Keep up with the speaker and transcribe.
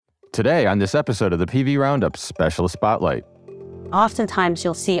Today on this episode of the PV Roundup Special Spotlight. Oftentimes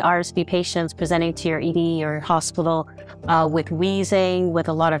you'll see RSV patients presenting to your ED or hospital with wheezing, with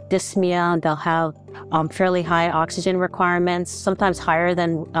a lot of dyspnea. They'll have fairly high oxygen requirements, sometimes higher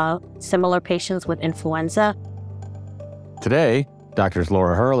than similar patients with influenza. Today, Doctors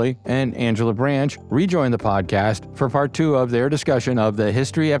Laura Hurley and Angela Branche rejoin the podcast for part 2 of their discussion of the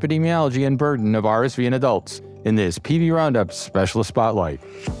history, epidemiology, and burden of RSV in adults in this PV Roundup Special Spotlight.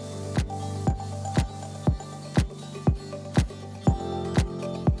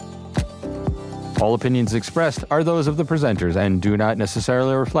 All opinions expressed are those of the presenters and do not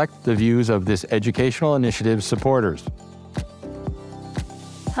necessarily reflect the views of this educational initiative's supporters.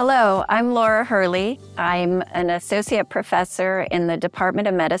 Hello, I'm Laura Hurley. I'm an associate professor in the Department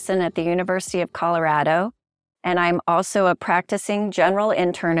of Medicine at the University of Colorado, and I'm also a practicing general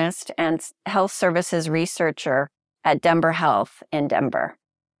internist and health services researcher at Denver Health in Denver.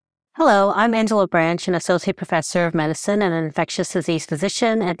 Hello, I'm Angela Branche, an associate professor of medicine and an infectious disease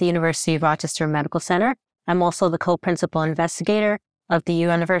physician at the University of Rochester Medical Center. I'm also the co-principal investigator of the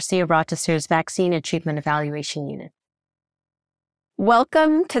University of Rochester's Vaccine and Treatment Evaluation Unit.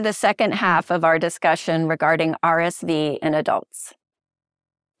 Welcome to the second half of our discussion regarding RSV in adults.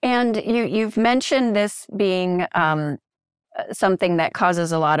 And you've mentioned this being something that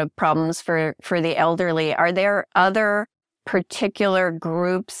causes a lot of problems for the elderly. Are there other particular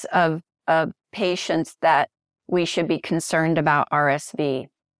groups of patients that we should be concerned about RSV?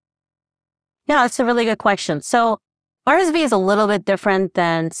 Yeah, that's a really good question. So RSV is a little bit different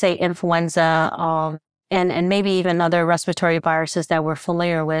than, say, influenza and maybe even other respiratory viruses that we're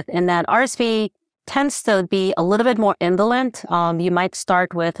familiar with, in that RSV tends to be a little bit more indolent. You might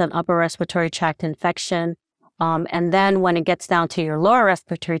start with an upper respiratory tract infection. And then when it gets down to your lower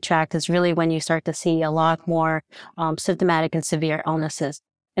respiratory tract is really when you start to see a lot more symptomatic and severe illnesses.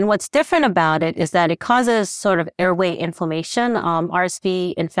 And what's different about it is that it causes sort of airway inflammation.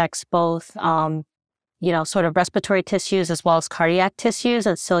 RSV infects both, sort of respiratory tissues as well as cardiac tissues.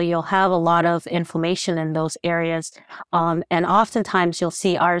 And so you'll have a lot of inflammation in those areas. And oftentimes you'll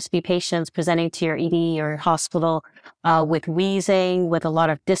see RSV patients presenting to your ED or hospital with wheezing, with a lot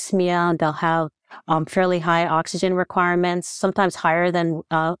of dyspnea. They'll have fairly high oxygen requirements, sometimes higher than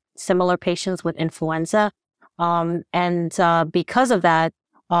similar patients with influenza. And because of that,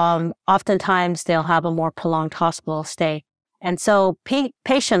 oftentimes they'll have a more prolonged hospital stay. And so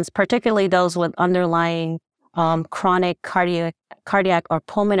patients, particularly those with underlying chronic cardiac or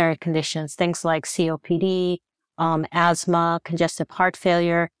pulmonary conditions, things like COPD, asthma, congestive heart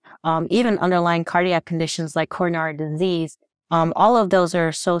failure, even underlying cardiac conditions like coronary disease, all of those are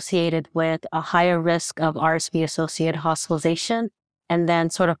associated with a higher risk of RSV-associated hospitalization and then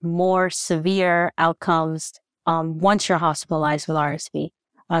sort of more severe outcomes once you're hospitalized with RSV.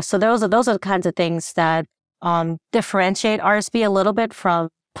 So those are the kinds of things that differentiate RSV a little bit from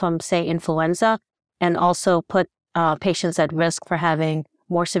say, influenza, and also put patients at risk for having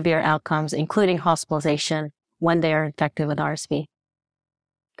more severe outcomes, including hospitalization when they are infected with RSV.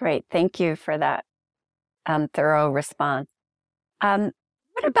 Great. Thank you for that thorough response.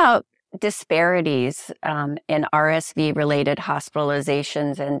 What about disparities in RSV-related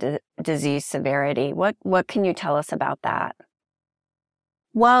hospitalizations and disease severity? What can you tell us about that?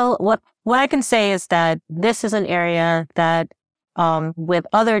 Well, what I can say is that this is an area that, with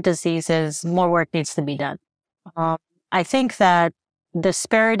other diseases, more work needs to be done. I think that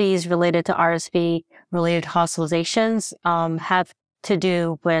disparities related to RSV-related hospitalizations have to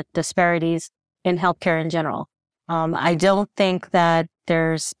do with disparities in healthcare in general. I don't think that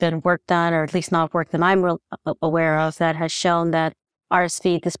there's been work done, or at least not work that I'm aware of, that has shown that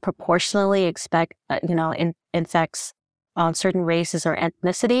RSV disproportionately infects certain races or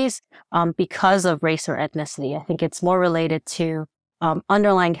ethnicities because of race or ethnicity. I think it's more related to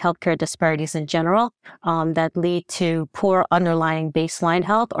underlying healthcare disparities in general that lead to poor underlying baseline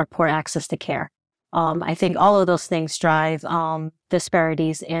health or poor access to care. I think all of those things drive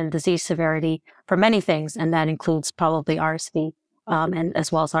disparities in disease severity for many things, and that includes probably RSV and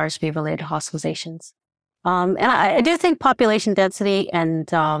as well as RSV-related hospitalizations. And I do think population density and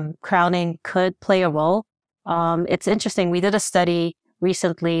crowding could play a role. It's interesting. We did a study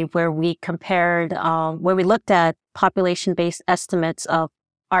recently where we compared, where we looked at population-based estimates of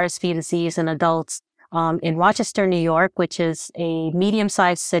RSV disease in adults in Rochester, New York, which is a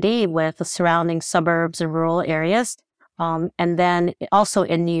medium-sized city with the surrounding suburbs and rural areas. And then also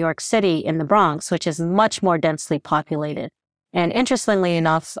in New York City in the Bronx, which is much more densely populated. And interestingly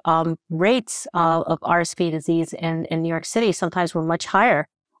enough, rates of RSV disease in New York City sometimes were much higher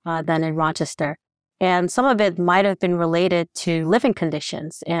than in Rochester. And some of it might have been related to living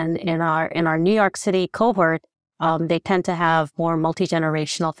conditions. And in our New York City cohort, they tend to have more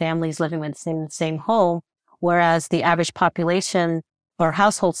multi-generational families living within the same home, whereas the average population or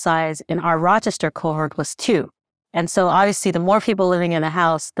household size in our Rochester cohort was 2. And so obviously the more people living in a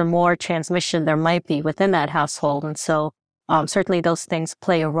house, the more transmission there might be within that household. And so certainly those things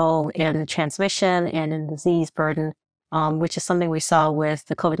play a role in transmission and in disease burden, which is something we saw with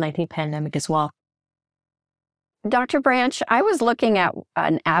the COVID-19 pandemic as well. Dr. Branche, I was looking at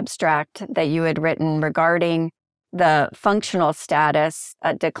an abstract that you had written regarding the functional status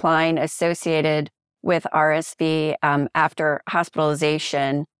decline associated with RSV after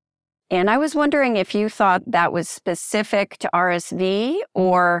hospitalization. And I was wondering if you thought that was specific to RSV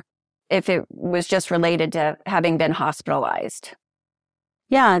or if it was just related to having been hospitalized.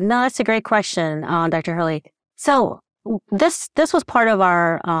 Yeah, no, that's a great question, Dr. Hurley. So this was part of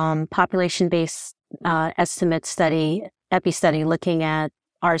our population-based estimate study, EPI study, looking at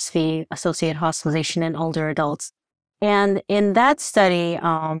RSV-associated hospitalization in older adults. And in that study,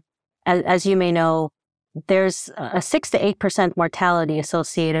 as you may know, there's a 6 to 8% mortality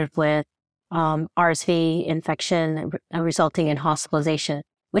associated with RSV infection resulting in hospitalization,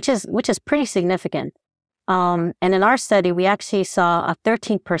 which is pretty significant. And in our study, we actually saw a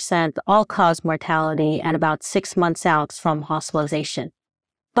 13% all-cause mortality at about 6 months out from hospitalization.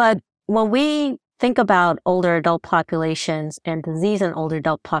 But when we think about older adult populations and disease in older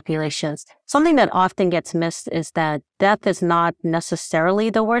adult populations, something that often gets missed is that death is not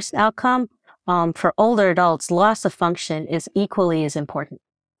necessarily the worst outcome. For older adults, loss of function is equally as important.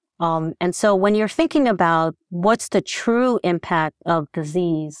 And so when you're thinking about what's the true impact of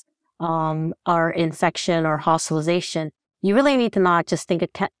disease or infection or hospitalization, you really need to not just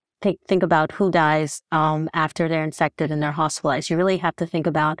think about who dies after they're infected and they're hospitalized. You really have to think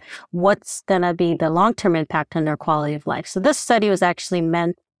about what's going to be the long-term impact on their quality of life. So this study was actually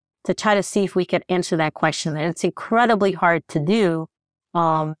meant to try to see if we could answer that question. And it's incredibly hard to do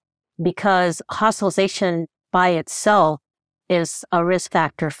because hospitalization by itself is a risk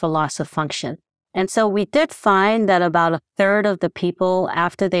factor for loss of function. And so we did find that about a third of the people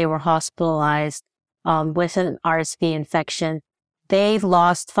after they were hospitalized with an RSV infection, they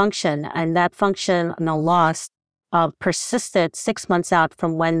lost function, and that function loss persisted 6 months out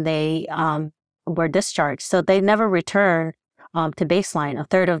from when they were discharged. So they never returned to baseline. A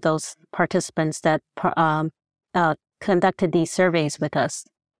third of those participants that conducted these surveys with us.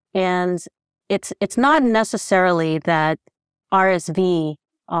 And it's not necessarily that RSV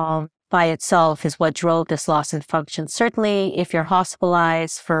by itself is what drove this loss in function. Certainly, if you're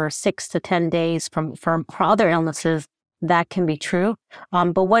hospitalized for 6 to 10 days for other illnesses, that can be true.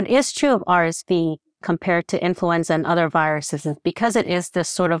 But what is true of RSV compared to influenza and other viruses is because it is this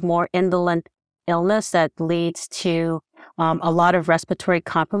sort of more indolent illness that leads to a lot of respiratory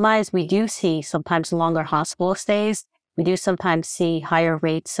compromise, we do see sometimes longer hospital stays. We do sometimes see higher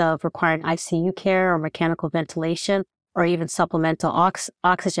rates of requiring ICU care or mechanical ventilation or even supplemental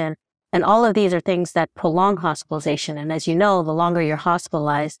oxygen. And all of these are things that prolong hospitalization. And as you know, the longer you're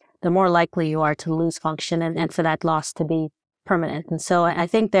hospitalized, the more likely you are to lose function and for that loss to be permanent. And so I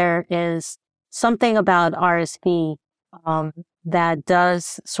think there is something about RSV that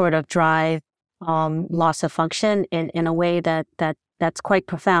does sort of drive loss of function in a way that's quite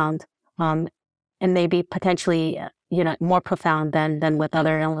profound and maybe potentially more profound than with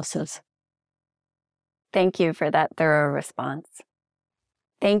other illnesses. Thank you for that thorough response.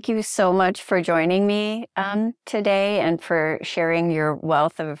 Thank you so much for joining me today and for sharing your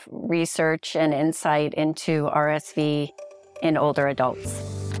wealth of research and insight into RSV in older adults.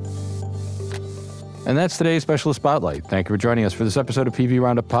 And that's today's Specialist Spotlight. Thank you for joining us for this episode of PV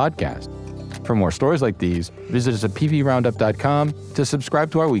Roundup Podcast. For more stories like these, visit us at pvroundup.com to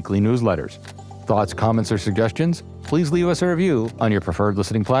subscribe to our weekly newsletters. Thoughts, comments, or suggestions? Please leave us a review on your preferred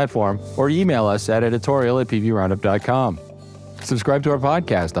listening platform or email us at editorial@pvroundup.com. Subscribe to our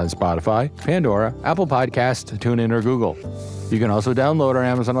podcast on Spotify, Pandora, Apple Podcasts, TuneIn, or Google. You can also download our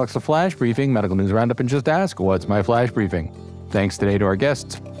Amazon Alexa Flash Briefing, Medical News Roundup, and just ask, what's my Flash Briefing? Thanks today to our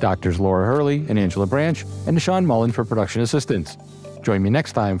guests, Drs. Laura Hurley and Angela Branche, and to Sean Mullen for production assistance. Join me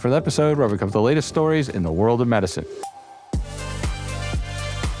next time for the episode where we cover the latest stories in the world of medicine.